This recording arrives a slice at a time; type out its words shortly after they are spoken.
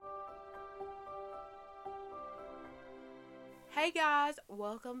Hey guys,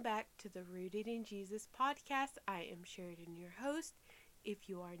 welcome back to the Rooted in Jesus podcast. I am Sheridan, your host. If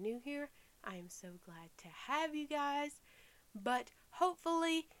you are new here, I am so glad to have you guys. But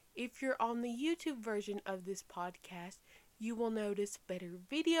hopefully, if you're on the YouTube version of this podcast, you will notice better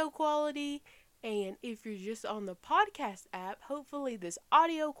video quality. And if you're just on the podcast app, hopefully this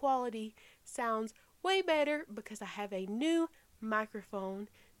audio quality sounds way better because I have a new microphone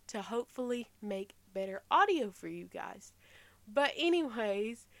to hopefully make better audio for you guys. But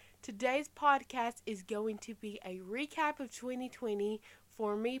anyways, today's podcast is going to be a recap of 2020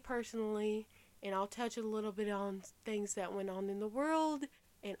 for me personally, and I'll touch a little bit on things that went on in the world.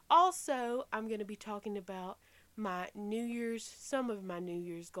 And also, I'm going to be talking about some of my New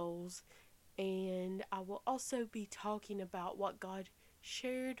Year's goals. And I will also be talking about what God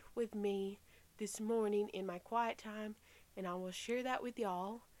shared with me this morning in my quiet time. And I will share that with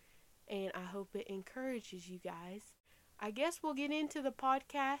y'all. And I hope it encourages you guys. I guess we'll get into the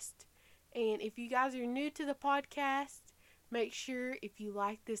podcast. And if you guys are new to the podcast, make sure if you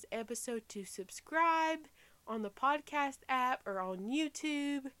like this episode to subscribe on the podcast app or on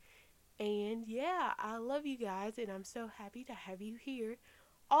YouTube. And yeah, I love you guys and I'm so happy to have you here.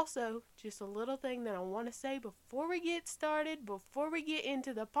 Also, just a little thing that I want to say before we get started, before we get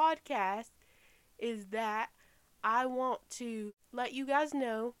into the podcast, is that I want to let you guys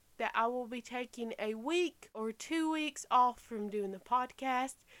know that I will be taking a week or 2 weeks off from doing the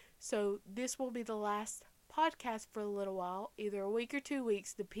podcast. So this will be the last podcast for a little while, either a week or 2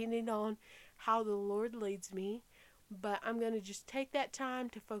 weeks, depending on how the Lord leads me. But I'm going to just take that time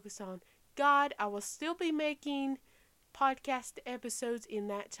to focus on God. I will still be making podcast episodes in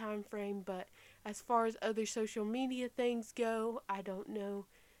that time frame, but as far as other social media things go, I don't know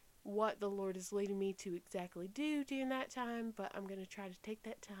what the Lord is leading me to exactly do during that time, but I'm going to try to take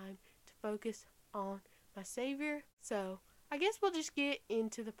that time to focus on my Savior. So, I guess we'll just get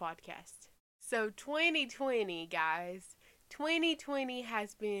into the podcast. So, 2020, guys. 2020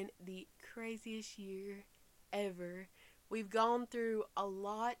 has been the craziest year ever. We've gone through a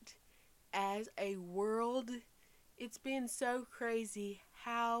lot as a world. It's been so crazy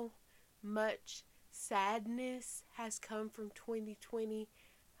how much sadness has come from 2020,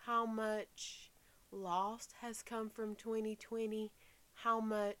 how much loss has come from 2020, how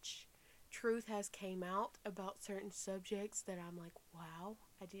much truth has came out about certain subjects that I'm like, wow,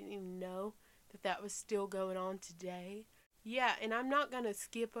 I didn't even know that was still going on today. Yeah, and I'm not going to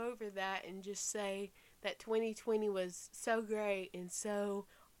skip over that and just say that 2020 was so great and so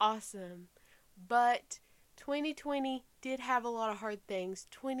awesome. But 2020 did have a lot of hard things.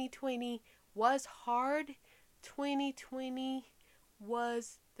 2020 was hard. 2020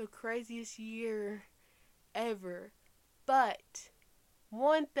 was the craziest year ever. But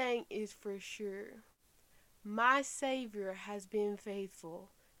one thing is for sure. My Savior has been faithful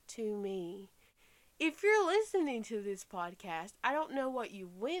to me. If you're listening to this podcast, I don't know what you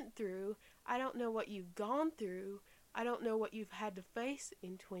went through. I don't know what you've gone through. I don't know what you've had to face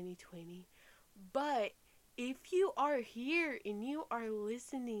in 2020. But if you are here and you are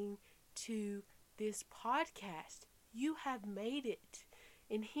listening to this podcast, you have made it.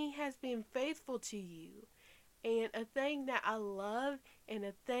 And He has been faithful to you. And a thing that I love and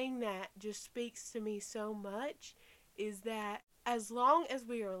a thing that just speaks to me so much is that as long as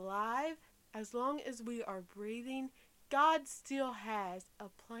we are alive, as long as we are breathing, God still has a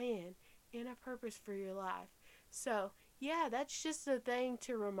plan and a purpose for your life. So, yeah, that's just a thing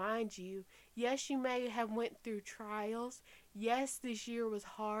to remind you. Yes, you may have went through trials. Yes, this year was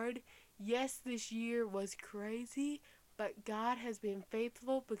hard. Yes, this year was crazy. But God has been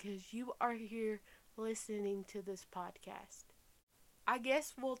faithful because you are here listening to this podcast. I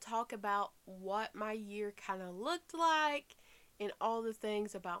guess we'll talk about what my year kind of looked like and all the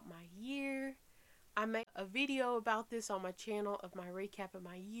things about my year. I made a video about this on my channel of my recap of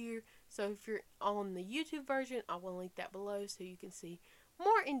my year. So if you're on the YouTube version, I will link that below so you can see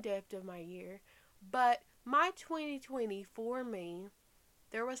more in depth of my year. But my 2020 for me,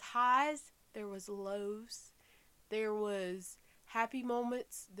 there was highs, there was lows, there was happy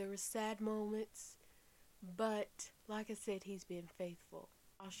moments, there was sad moments. But like I said, He's been faithful.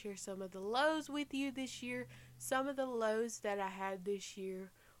 I'll share some of the lows with you this year. Some of the lows that I had this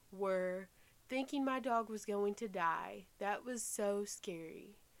year were thinking my dog was going to die. That was so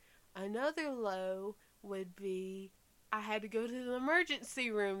scary. Another low would be I had to go to the emergency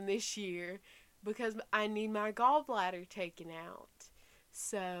room this year because I need my gallbladder taken out.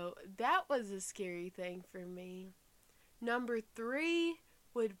 So that was a scary thing for me. Number 3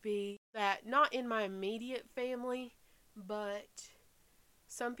 would be that not in my immediate family, but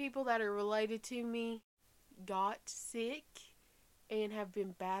some people that are related to me got sick. and have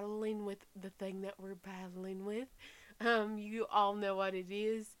been battling with the thing that we're battling with. You all know what it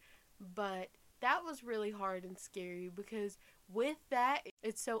is, but that was really hard and scary because with that,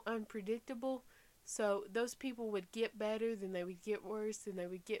 it's so unpredictable. So those people would get better, then they would get worse, then they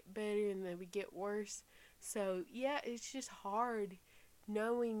would get better, and they would get worse. So yeah, it's just hard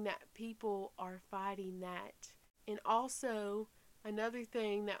knowing that people are fighting that. And also, another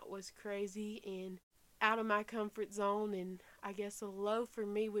thing that was crazy and out of my comfort zone, and I guess a low for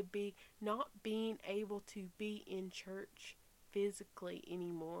me, would be not being able to be in church physically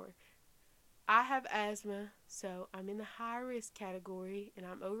anymore. I have asthma, so I'm in the high risk category, and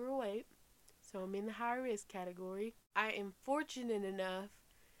I'm overweight, so I'm in the high risk category. I am fortunate enough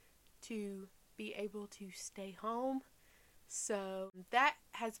to be able to stay home, so that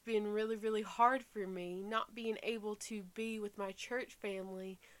has been really, really hard for me, not being able to be with my church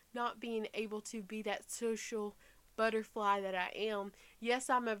family, not being able to be that social butterfly that I am. Yes,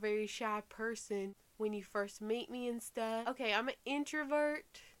 I'm a very shy person when you first meet me and stuff. Okay, I'm an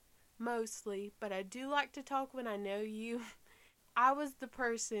introvert mostly, but I do like to talk when I know you. I was the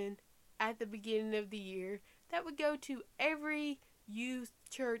person at the beginning of the year that would go to every youth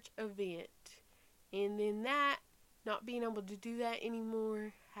church event. And then that, not being able to do that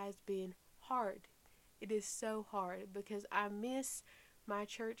anymore, has been hard. It is so hard because I miss my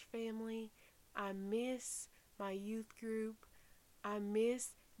church family. I miss my youth group. I miss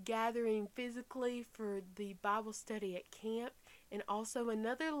gathering physically for the Bible study at camp. And also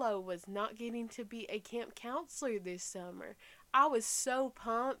another low was not getting to be a camp counselor this summer. I was so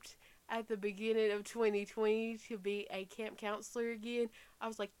pumped at the beginning of 2020 to be a camp counselor again. I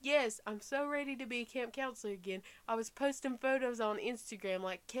was like, yes, I'm so ready to be a camp counselor again. I was posting photos on Instagram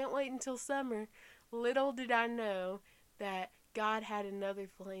like, can't wait until summer. Little did I know that God had another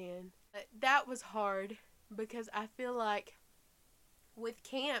plan. But that was hard because I feel like with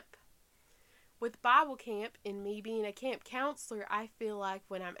camp, with Bible camp and me being a camp counselor, I feel like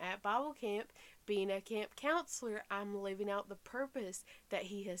when I'm at Bible camp, being a camp counselor, I'm living out the purpose that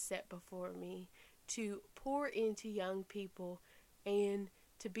He has set before me to pour into young people and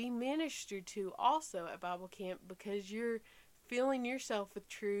to be ministered to also at Bible camp, because you're filling yourself with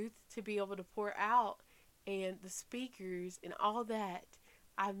truth to be able to pour out, and the speakers and all that.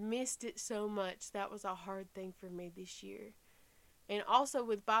 I've missed it so much. That was a hard thing for me this year. And also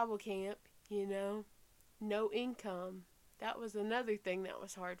with Bible camp, no income. That was another thing that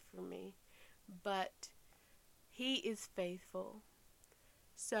was hard for me. But He is faithful.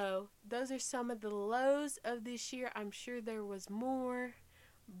 So those are some of the lows of this year. I'm sure there was more,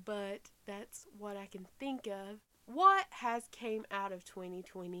 but that's what I can think of. What has came out of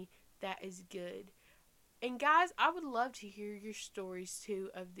 2020 that is good? And guys, I would love to hear your stories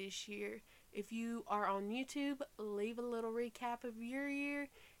too of this year. If you are on YouTube, leave a little recap of your year.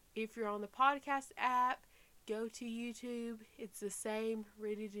 If you're on the podcast app, go to YouTube. It's the same,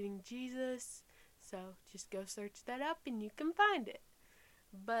 Rooted in Jesus. So just go search that up and you can find it.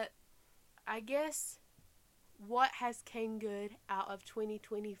 But I guess what has came good out of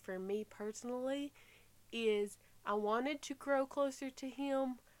 2020 for me personally is I wanted to grow closer to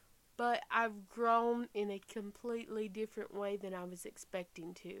Him, but I've grown in a completely different way than I was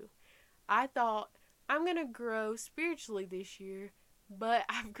expecting to. I thought I'm going to grow spiritually this year, but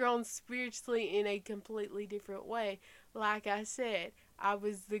I've grown spiritually in a completely different way. Like I said, I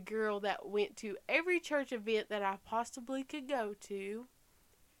was the girl that went to every church event that I possibly could go to,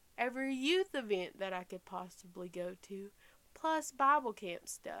 every youth event that I could possibly go to, plus Bible camp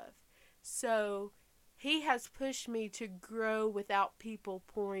stuff. So He has pushed me to grow without people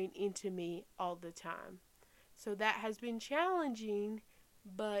pouring into me all the time. So that has been challenging,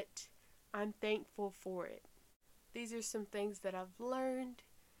 but I'm thankful for it. These are some things that I've learned.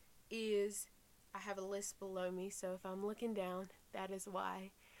 I have a list below me, so if I'm looking down, that is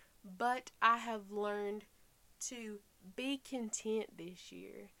why. But I have learned to be content this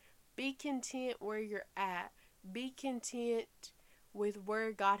year. Be content where you're at. Be content with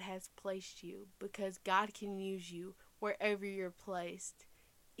where God has placed you, because God can use you wherever you're placed.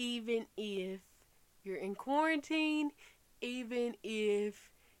 Even if you're in quarantine, even if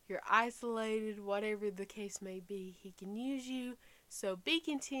you're isolated, whatever the case may be, He can use you. So be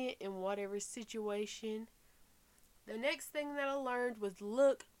content in whatever situation. The next thing that I learned was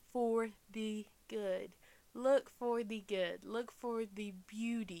look for the good. Look for the good. Look for the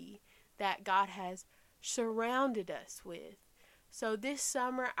beauty that God has surrounded us with. So this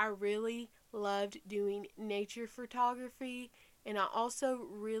summer I really loved doing nature photography, and I also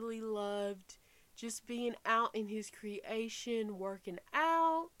really loved just being out in His creation, working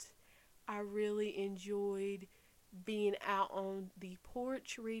out. I really enjoyed being out on the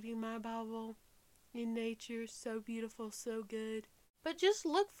porch reading my Bible in nature. So beautiful, so good. But just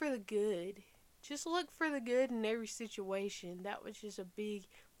look for the good. Just look for the good in every situation. That was just a big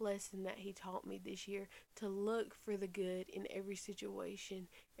lesson that he taught me this year. To look for the good in every situation,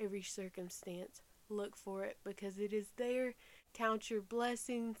 every circumstance. Look for it because it is there. Count your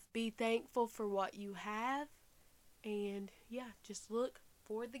blessings. Be thankful for what you have. And yeah, just look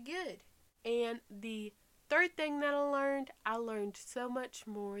for the good. And the third thing that I learned so much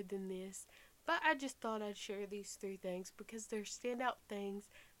more than this. But I just thought I'd share these 3 things because they're standout things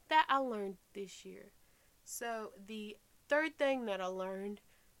that I learned this year. So the third thing that I learned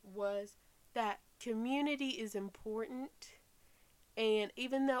was that community is important. And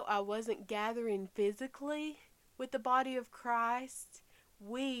even though I wasn't gathering physically with the body of Christ,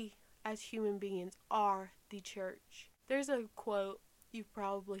 we as human beings are the church. There's a quote, you've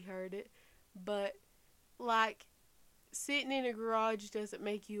probably heard it, but like, sitting in a garage doesn't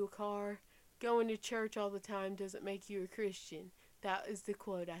make you a car. Going to church all the time doesn't make you a Christian. That is the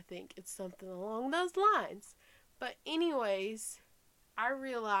quote, I think. It's something along those lines. But anyways, I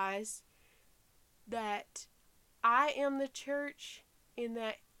realized that I am the church and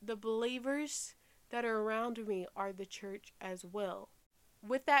that the believers that are around me are the church as well.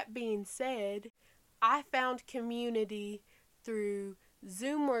 With that being said, I found community through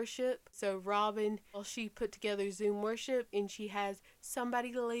Zoom worship. So Robin, she put together Zoom worship and she has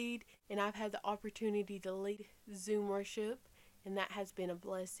somebody to lead, and I've had the opportunity to lead Zoom worship, and that has been a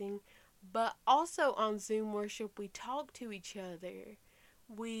blessing. But also on Zoom worship, we talk to each other.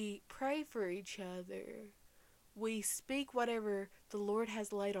 We pray for each other. We speak whatever the Lord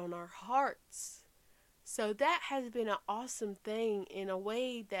has laid on our hearts. So that has been an awesome thing in a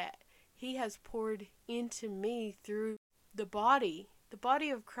way that He has poured into me through the body. The body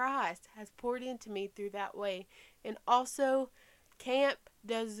of Christ has poured into me through that way. And also, camp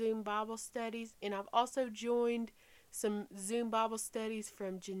does Zoom Bible studies. And I've also joined some Zoom Bible studies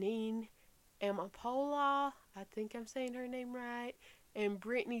from Janine Amapola. I think I'm saying her name right. And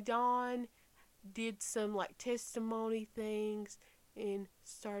Brittany Dawn did some like testimony things and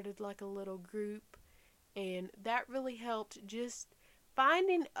started like a little group. And that really helped just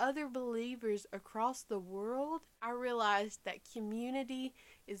finding other believers across the world. I realized that community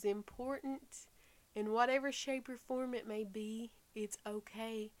is important in whatever shape or form it may be. It's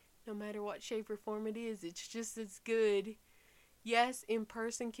okay no matter what shape or form it is. It's just as good. Yes,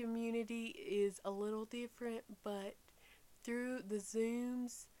 in-person community is a little different, but through the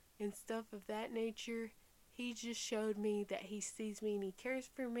Zooms and stuff of that nature, He just showed me that He sees me and He cares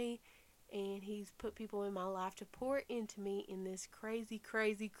for me. And He's put people in my life to pour into me in this crazy,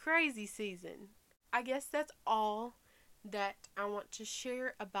 crazy, crazy season. I guess that's all that I want to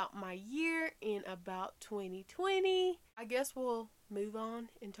share about my year and about 2020. I guess we'll move on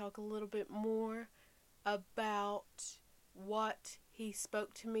and talk a little bit more about what He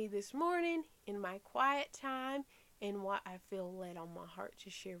spoke to me this morning in my quiet time and what I feel led on my heart to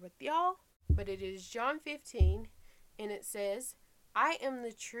share with y'all. But it is John 15, and it says, I am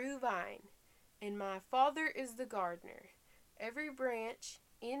the true vine, and my Father is the gardener. Every branch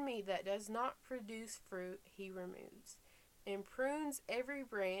in me that does not produce fruit, He removes, and prunes every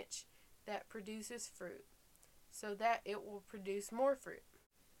branch that produces fruit, so that it will produce more fruit.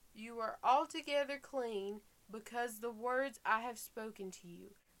 You are altogether clean, because the words I have spoken to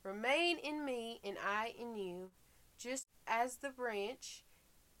you. Remain in me, and I in you, just as the branch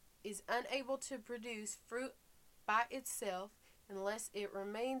is unable to produce fruit by itself, unless it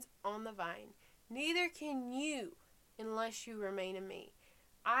remains on the vine. Neither can you unless you remain in me.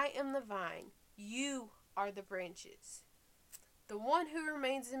 I am the vine, you are the branches. The one who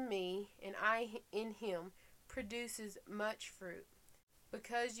remains in me and I in him produces much fruit,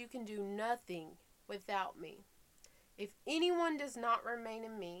 because you can do nothing without me. If anyone does not remain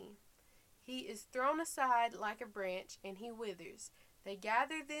in me, he is thrown aside like a branch and he withers. They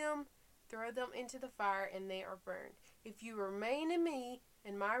gather them, throw them into the fire, and they are burned. If you remain in me,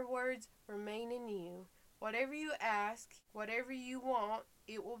 and my words remain in you, whatever you ask, whatever you want,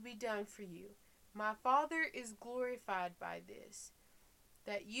 it will be done for you. My Father is glorified by this,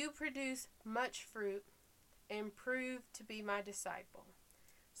 that you produce much fruit and prove to be my disciple.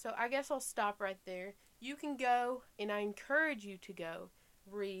 So I guess I'll stop right there. You can go, and I encourage you to go,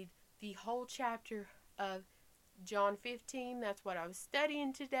 read the whole chapter of John 15. That's what I was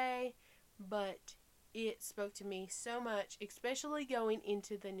studying today, but it spoke to me so much, especially going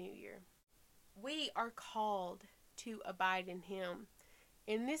into the new year. We are called to abide in Him.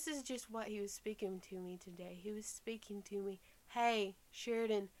 And this is just what He was speaking to me today. He was speaking to me, hey,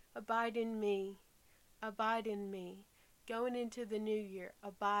 Sheridan, abide in me. abide in me. Going into the new year,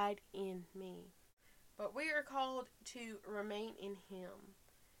 abide in me. But we are called to remain in Him.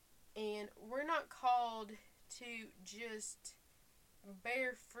 And we're not called to just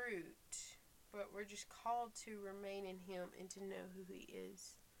bear fruit, but we're just called to remain in Him and to know who He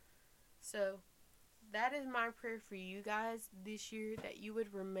is. So, that is my prayer for you guys this year, that you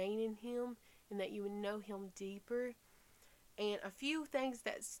would remain in Him and that you would know Him deeper. And a few things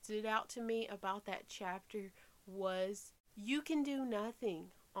that stood out to me about that chapter was you can do nothing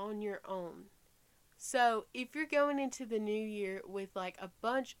on your own. So if you're going into the new year with like a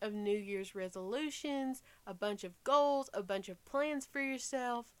bunch of New Year's resolutions, a bunch of goals, a bunch of plans for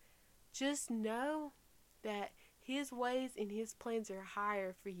yourself, just know that His ways and His plans are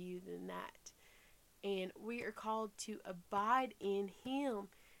higher for you than that. And we are called to abide in Him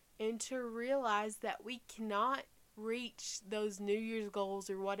and to realize that we cannot reach those New Year's goals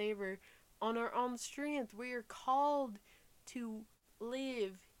or whatever on our own strength. We are called to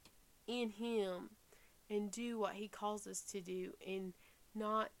live in Him and do what He calls us to do and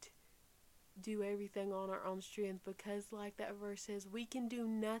not do everything on our own strength, because like that verse says, we can do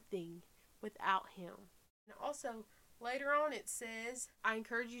nothing without Him. And also, later on it says, I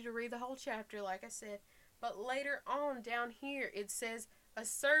encourage you to read the whole chapter like I said, but later on down here it says, a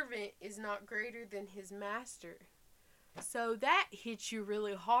servant is not greater than his master. So that hits you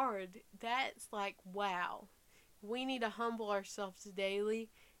really hard. That's like, wow. We need to humble ourselves daily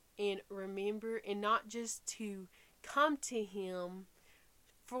and remember, and not just to come to Him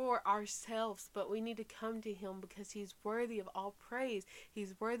for ourselves, but we need to come to Him because He's worthy of all praise.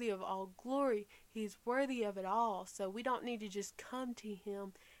 He's worthy of all glory. He's worthy of it all. So we don't need to just come to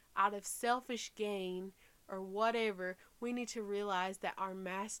Him out of selfish gain or whatever. We need to realize that our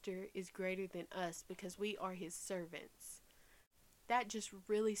Master is greater than us because we are His servants. That just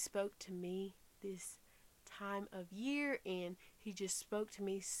really spoke to me this time of year, and He just spoke to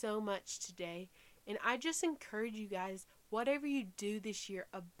me so much today. And I just encourage you guys, whatever you do this year,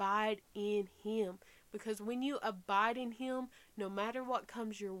 abide in Him. Because when you abide in Him, no matter what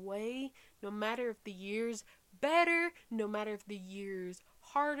comes your way, no matter if the year's better, no matter if the year's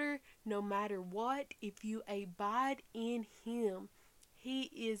harder, no matter what, if you abide in Him, He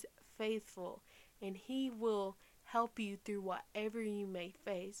is faithful and He will help you through whatever you may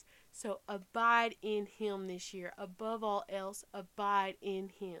face. So abide in Him this year. Above all else, abide in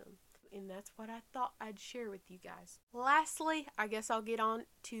Him. And that's what I thought I'd share with you guys. Lastly, I guess I'll get on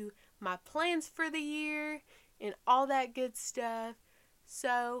to my plans for the year and all that good stuff.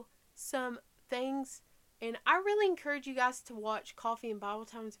 So, some things, and I really encourage you guys to watch Coffee and Bible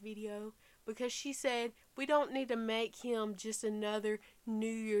Time's video, because she said we don't need to make him just another New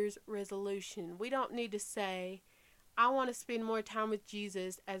Year's resolution. We don't need to say, I want to spend more time with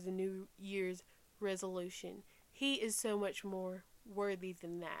Jesus as a New Year's resolution. He is so much more worthy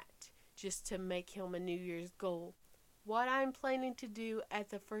than that, just to make him a New Year's goal. What I'm planning to do at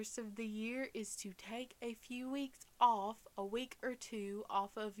the first of the year is to take a few weeks off, a week or two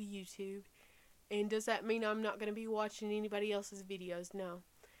off of YouTube. And does that mean I'm not going to be watching anybody else's videos? No.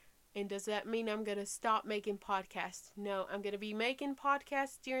 And does that mean I'm going to stop making podcasts? No. I'm going to be making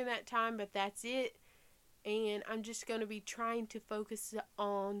podcasts during that time, but that's it. And I'm just going to be trying to focus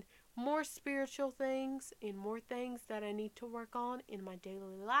on more spiritual things and more things that I need to work on in my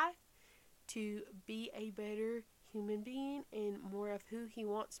daily life to be a better human being and more of who He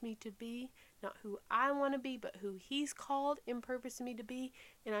wants me to be. Not who I want to be, but who He's called and purposed me to be.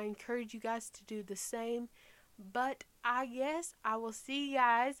 And I encourage you guys to do the same. But I guess I will see you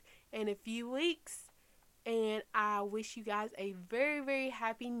guys in a few weeks. And I wish you guys a very, very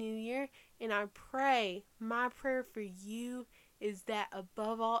happy New Year. And I pray, my prayer for you is that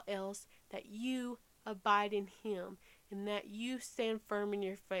above all else, that you abide in Him. And that you stand firm in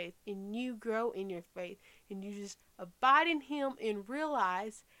your faith. And you grow in your faith. And you just abide in Him and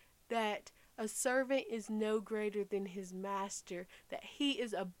realize that a servant is no greater than his master. That He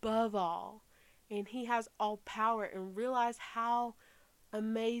is above all. And He has all power. And realize how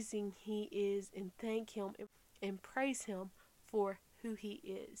amazing He is, and thank Him and praise Him for who He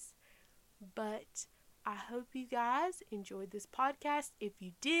is. But I hope you guys enjoyed this podcast. If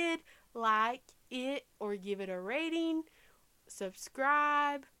you did, like it or give it a rating,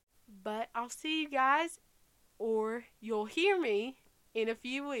 subscribe. But I'll see you guys, or you'll hear me in a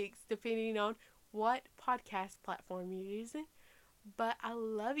few weeks, depending on what podcast platform you're using. But I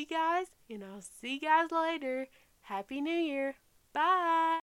love you guys, and I'll see you guys later. Happy New Year. Bye.